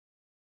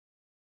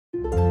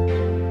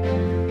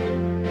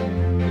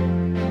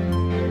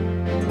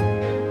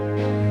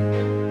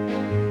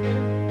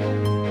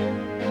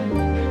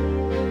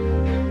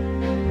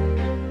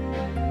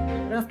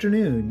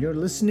afternoon. You're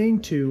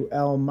listening to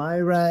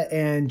Elmira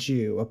and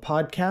You, a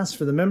podcast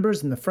for the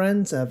members and the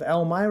friends of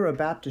Elmira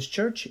Baptist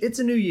Church. It's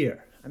a new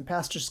year. I'm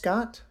Pastor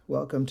Scott.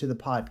 Welcome to the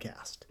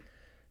podcast.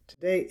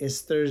 Today is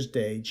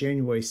Thursday,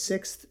 January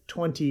 6th,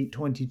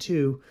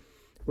 2022.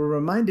 We're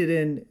reminded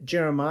in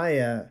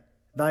Jeremiah,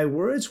 "Thy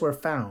words were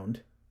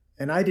found,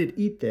 and I did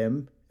eat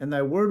them, and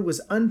thy word was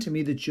unto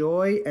me the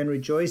joy and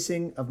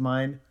rejoicing of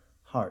mine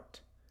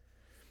heart."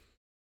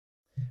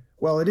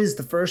 Well, it is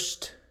the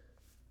first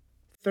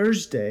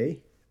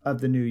Thursday of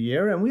the new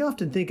year, and we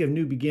often think of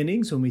new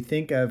beginnings when we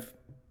think of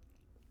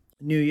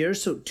New Year.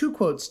 So 2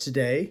 quotes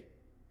today.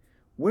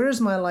 Where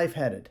is my life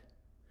headed?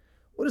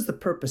 What is the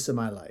purpose of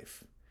my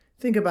life?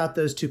 Think about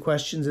those 2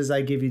 questions as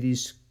I give you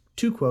these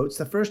 2 quotes.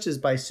 The first is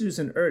by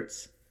Susan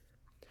Ertz.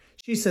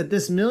 She said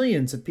this: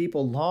 millions of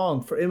people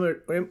long for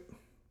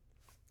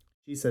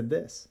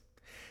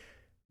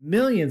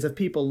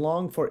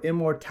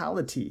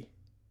immortality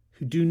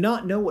who do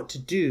not know what to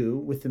do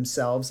with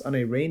themselves on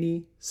a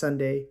rainy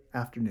Sunday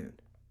afternoon.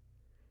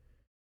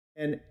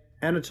 And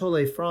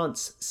Anatole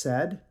France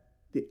said,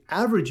 the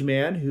average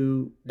man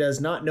who does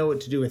not know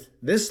what to do with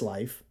this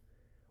life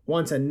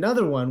wants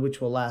another one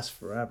which will last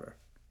forever.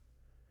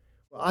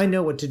 Well, I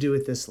know what to do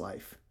with this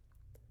life.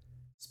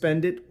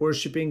 Spend it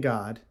worshiping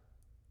God,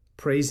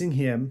 praising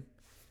Him,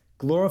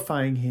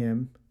 glorifying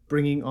Him,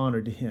 bringing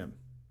honor to Him.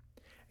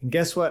 And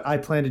guess what I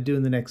plan to do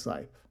in the next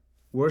life?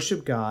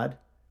 Worship God,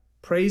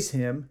 praise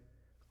Him,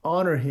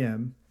 honor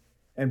Him,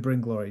 and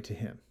bring glory to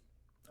Him.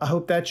 I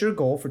hope that's your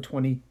goal for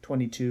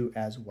 2022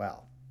 as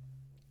well.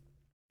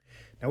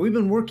 Now, we've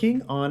been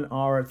working on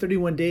our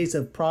 31 Days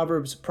of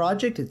Proverbs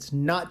project. It's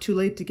not too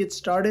late to get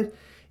started.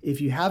 If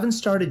you haven't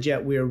started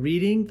yet, we are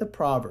reading the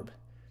proverb,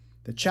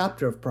 the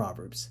chapter of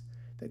Proverbs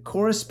that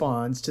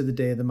corresponds to the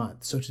day of the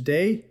month. So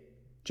today,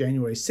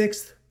 January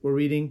 6th, we're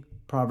reading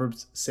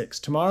Proverbs 6.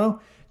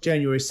 Tomorrow,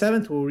 January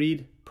 7th, we'll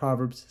read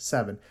Proverbs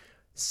 7.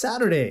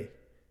 Saturday,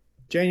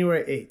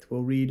 January 8th,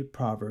 we'll read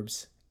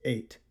Proverbs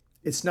 8.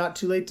 It's not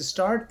too late to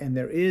start, and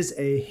there is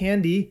a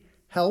handy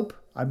help.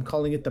 I'm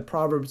calling it the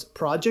Proverbs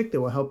Project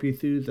that will help you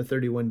through the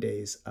 31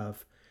 days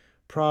of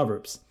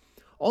Proverbs.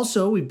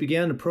 Also, we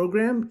began a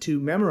program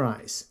to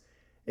memorize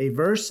a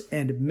verse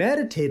and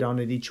meditate on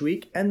it each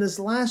week, and this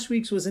last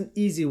week's was an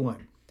easy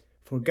one.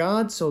 For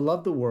God so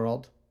loved the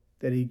world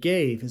that He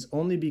gave His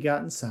only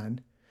begotten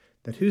Son,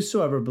 that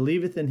whosoever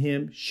believeth in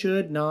Him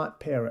should not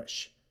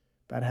perish,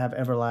 but have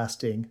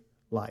everlasting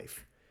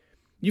life.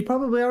 You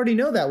probably already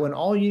know that one.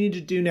 All you need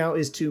to do now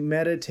is to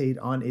meditate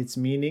on its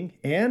meaning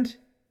and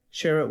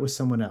share it with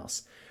someone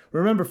else.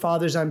 Remember,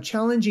 fathers, I'm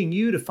challenging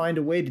you to find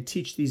a way to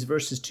teach these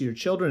verses to your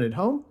children at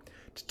home,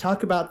 to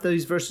talk about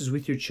these verses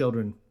with your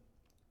children,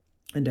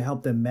 and to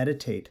help them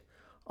meditate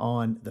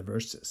on the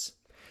verses.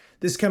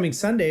 This coming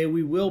Sunday,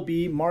 we will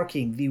be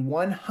marking the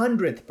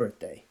 100th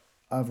birthday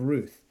of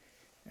Ruth,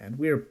 and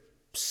we are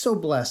so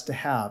blessed to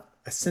have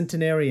a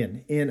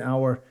centenarian in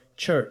our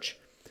church.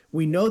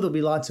 We know there'll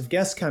be lots of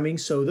guests coming,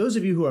 so those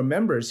of you who are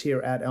members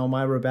here at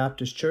Elmira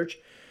Baptist Church,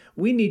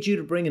 we need you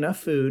to bring enough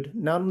food,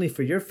 not only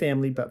for your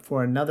family, but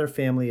for another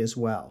family as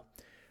well.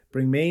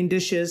 Bring main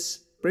dishes,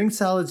 bring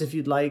salads if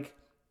you'd like.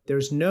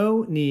 There's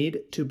no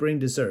need to bring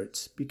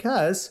desserts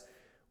because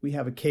we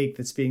have a cake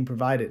that's being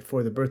provided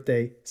for the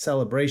birthday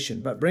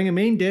celebration. But bring a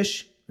main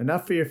dish,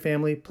 enough for your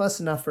family, plus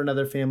enough for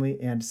another family,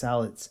 and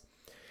salads.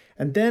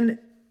 And then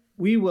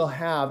we will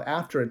have,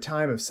 after a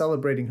time of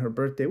celebrating her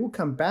birthday, we'll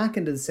come back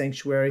into the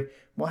sanctuary.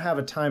 We'll have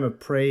a time of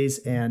praise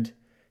and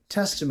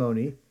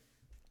testimony.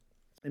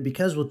 And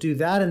because we'll do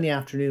that in the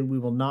afternoon, we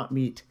will not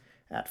meet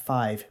at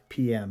 5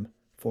 p.m.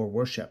 for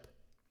worship.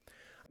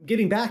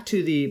 Getting back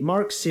to the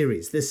Mark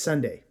series this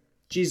Sunday,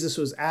 Jesus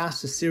was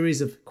asked a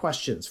series of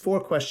questions. 4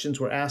 questions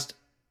were asked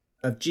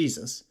of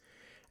Jesus,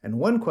 and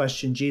 1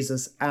 question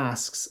Jesus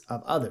asks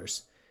of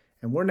others.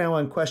 And we're now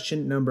on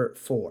question number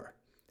 4.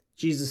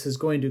 Jesus is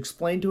going to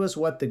explain to us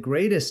what the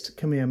greatest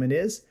commandment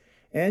is,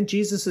 and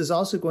Jesus is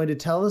also going to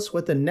tell us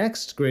what the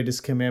next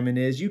greatest commandment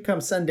is. You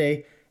come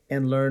Sunday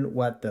and learn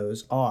what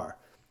those are.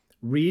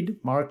 Read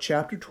Mark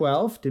chapter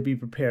 12 to be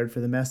prepared for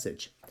the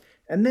message.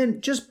 And then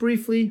just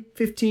briefly,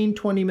 15,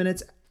 20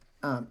 minutes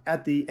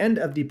at the end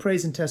of the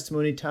praise and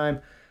testimony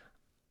time,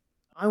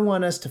 I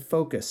want us to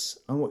focus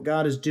on what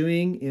God is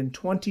doing in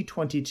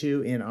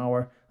 2022 in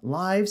our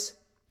lives,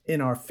 in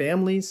our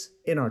families,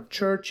 in our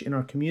church, in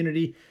our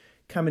community.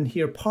 Come and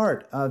hear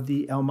part of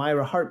the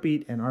Elmira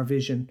heartbeat and our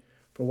vision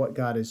for what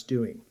God is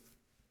doing.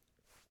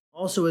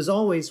 Also, as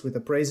always, with the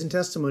praise and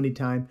testimony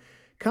time,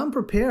 come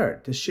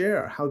prepared to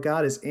share how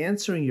God is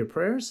answering your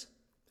prayers,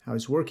 how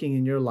He's working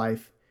in your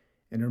life,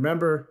 and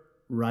remember,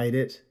 write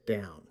it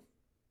down.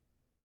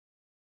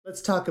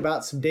 Let's talk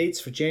about some dates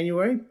for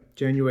January.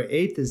 January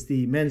 8th is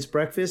the men's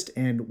breakfast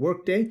and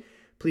work day.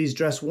 Please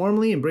dress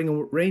warmly and bring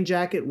a rain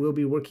jacket. We'll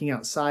be working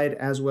outside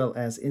as well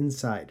as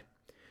inside.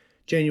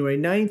 January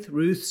 9th,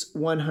 Ruth's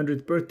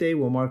 100th birthday.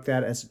 We'll mark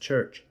that as a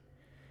church.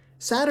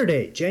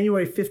 Saturday,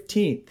 January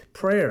 15th,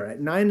 prayer at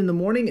 9 in the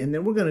morning, and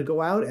then we're going to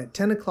go out at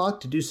 10 o'clock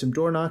to do some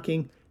door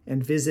knocking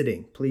and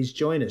visiting. Please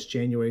join us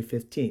January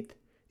 15th.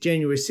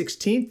 January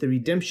 16th, the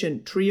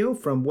Redemption Trio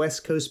from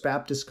West Coast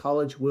Baptist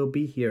College will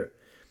be here.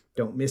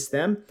 Don't miss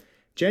them.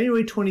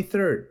 January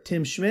 23rd,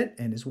 Tim Schmidt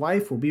and his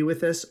wife will be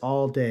with us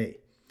all day.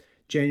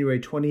 January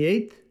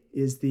 28th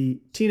is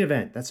the teen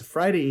event. That's a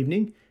Friday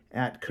evening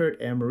at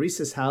Kurt and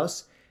Maurice's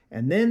house.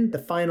 And then the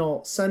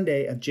final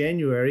Sunday of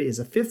January is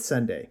a fifth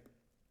Sunday.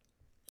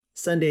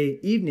 Sunday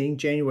evening,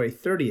 January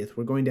 30th,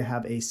 we're going to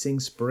have a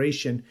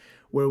Singspiration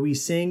where we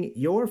sing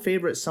your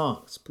favorite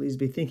songs. Please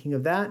be thinking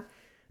of that.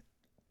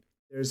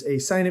 There's a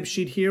sign-up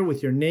sheet here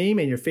with your name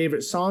and your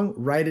favorite song.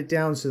 Write it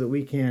down so that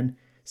we can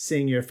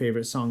sing your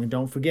favorite song. And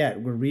don't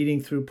forget, we're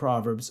reading through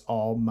Proverbs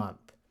all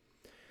month.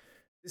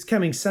 This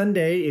coming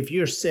Sunday, if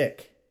you're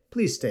sick,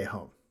 please stay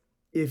home.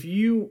 If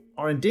you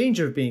are in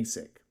danger of being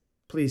sick,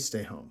 please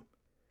stay home.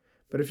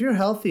 But if you're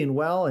healthy and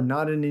well and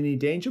not in any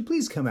danger,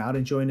 please come out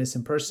and join us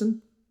in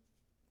person.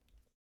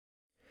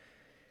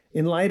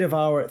 In light of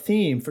our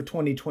theme for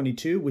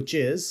 2022, which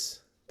is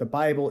the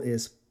Bible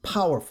is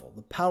powerful,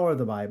 the power of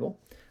the Bible,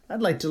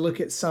 I'd like to look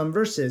at some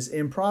verses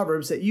in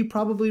Proverbs that you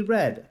probably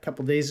read a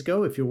couple days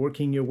ago if you're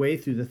working your way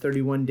through the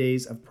 31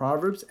 days of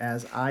Proverbs,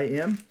 as I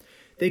am.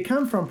 They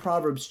come from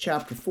Proverbs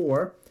chapter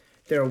 4.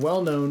 They're a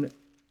well-known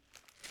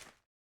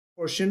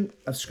portion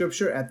of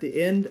Scripture at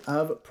the end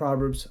of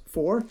Proverbs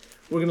 4.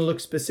 We're going to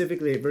look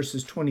specifically at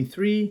verses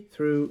 23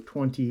 through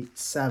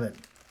 27.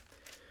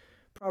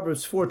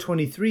 Proverbs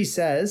 4:23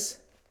 says,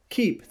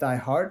 "Keep thy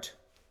heart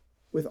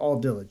with all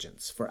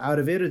diligence, for out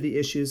of it are the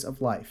issues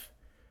of life.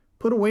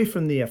 Put away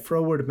from thee a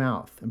froward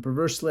mouth, and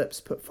perverse lips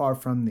put far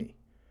from thee.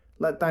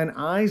 Let thine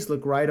eyes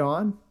look right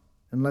on,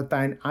 and let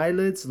thine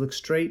eyelids look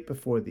straight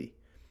before thee.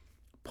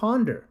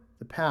 Ponder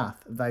the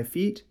path of thy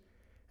feet,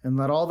 and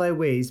let all thy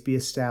ways be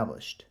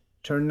established.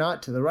 Turn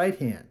not to the right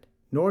hand,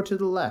 nor to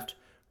the left.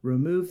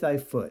 Remove thy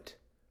foot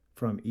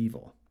from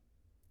evil."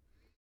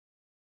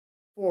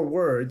 4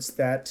 words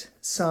that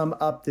sum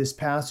up this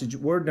passage.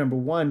 Word number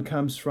 1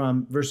 comes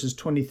from verses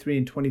 23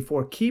 and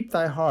 24. "Keep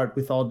thy heart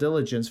with all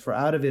diligence, for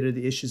out of it are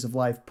the issues of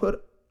life.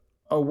 Put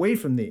away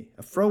from thee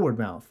a froward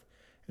mouth,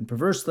 and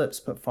perverse lips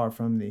put far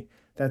from thee."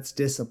 That's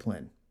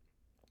discipline.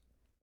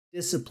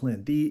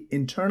 Discipline, the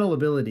internal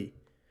ability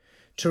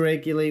to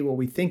regulate what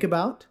we think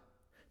about,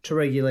 to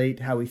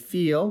regulate how we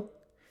feel,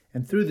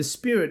 and through the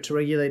Spirit to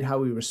regulate how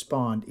we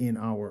respond in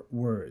our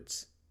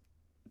words.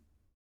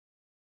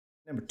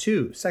 Number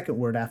 2, second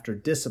word after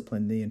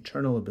discipline, the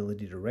internal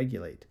ability to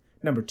regulate.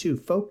 Number 2,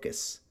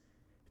 focus.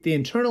 The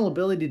internal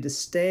ability to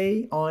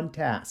stay on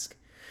task,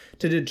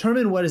 to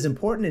determine what is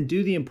important and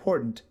do the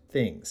important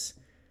things.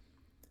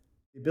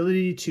 The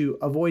ability to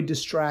avoid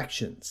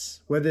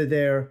distractions, whether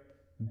they're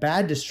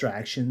bad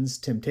distractions,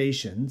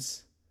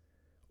 temptations,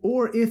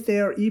 or if they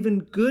are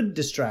even good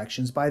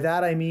distractions. By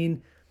that I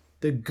mean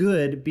the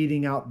good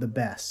beating out the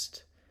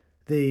best.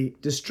 The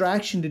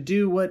distraction to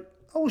do what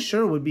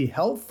would be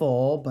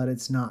helpful, but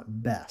it's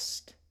not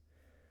best.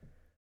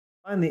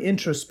 Finally,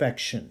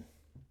 introspection.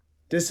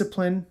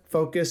 Discipline,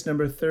 focus.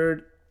 Number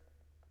 3,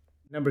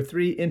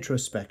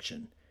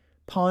 introspection.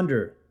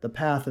 Ponder the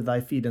path of thy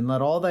feet, and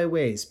let all thy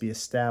ways be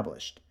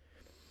established.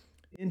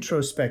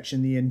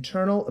 Introspection, the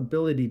internal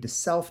ability to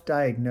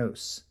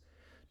self-diagnose,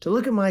 to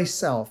look at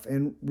myself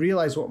and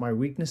realize what my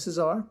weaknesses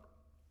are,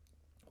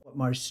 what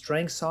my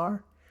strengths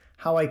are,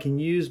 how I can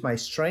use my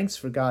strengths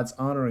for God's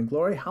honor and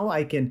glory, how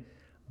I can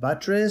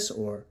buttress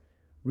or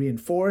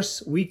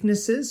reinforce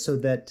weaknesses so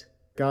that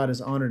God is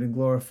honored and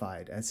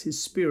glorified as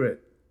His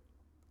Spirit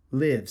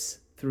lives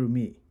through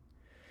me.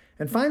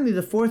 And finally,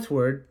 the 4th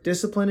word,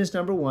 discipline is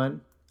number 1,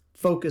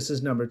 focus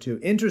is number 2,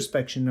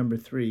 introspection number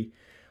 3.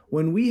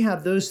 When we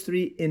have those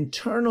 3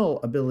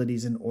 internal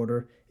abilities in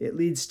order, it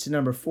leads to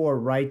number 4,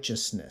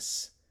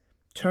 righteousness.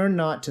 Turn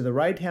not to the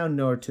right hand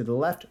nor to the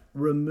left.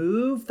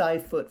 Remove thy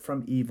foot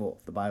from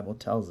evil, the Bible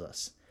tells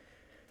us.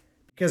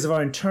 Because of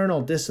our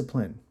internal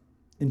discipline,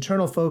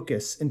 internal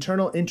focus,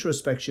 internal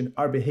introspection,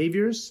 our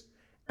behaviors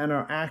and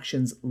our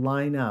actions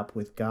line up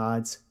with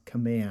God's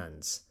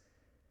commands.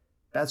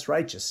 That's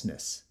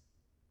righteousness.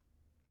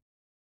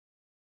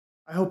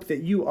 I hope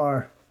that you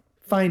are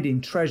finding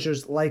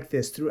treasures like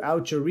this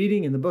throughout your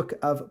reading in the book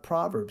of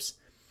Proverbs.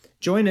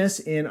 Join us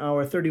in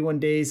our 31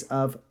 Days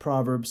of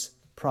Proverbs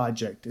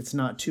project. It's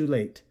not too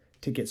late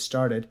to get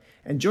started.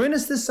 And join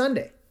us this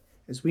Sunday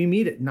as we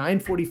meet at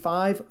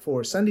 9:45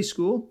 for Sunday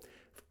school,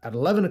 at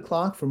 11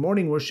 o'clock for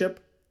morning worship.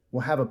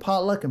 We'll have a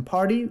potluck and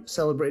party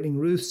celebrating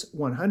Ruth's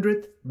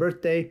 100th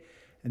birthday,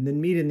 and then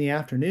meet in the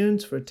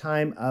afternoons for a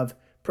time of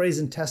praise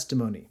and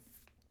testimony.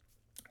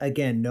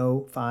 Again,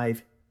 no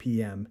 5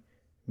 p.m.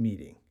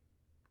 meeting.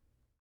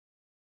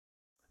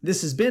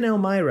 This has been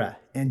Elmira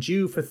and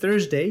you for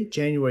Thursday,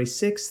 January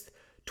 6th,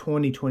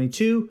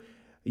 2022.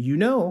 You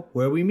know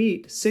where we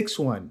meet,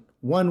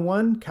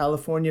 6111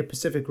 California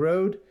Pacific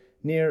Road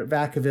near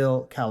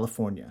Vacaville,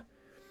 California.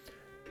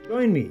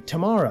 Join me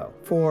tomorrow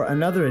for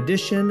another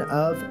edition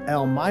of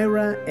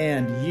Elmira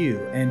and You,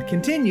 and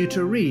continue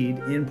to read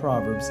in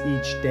Proverbs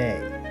each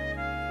day.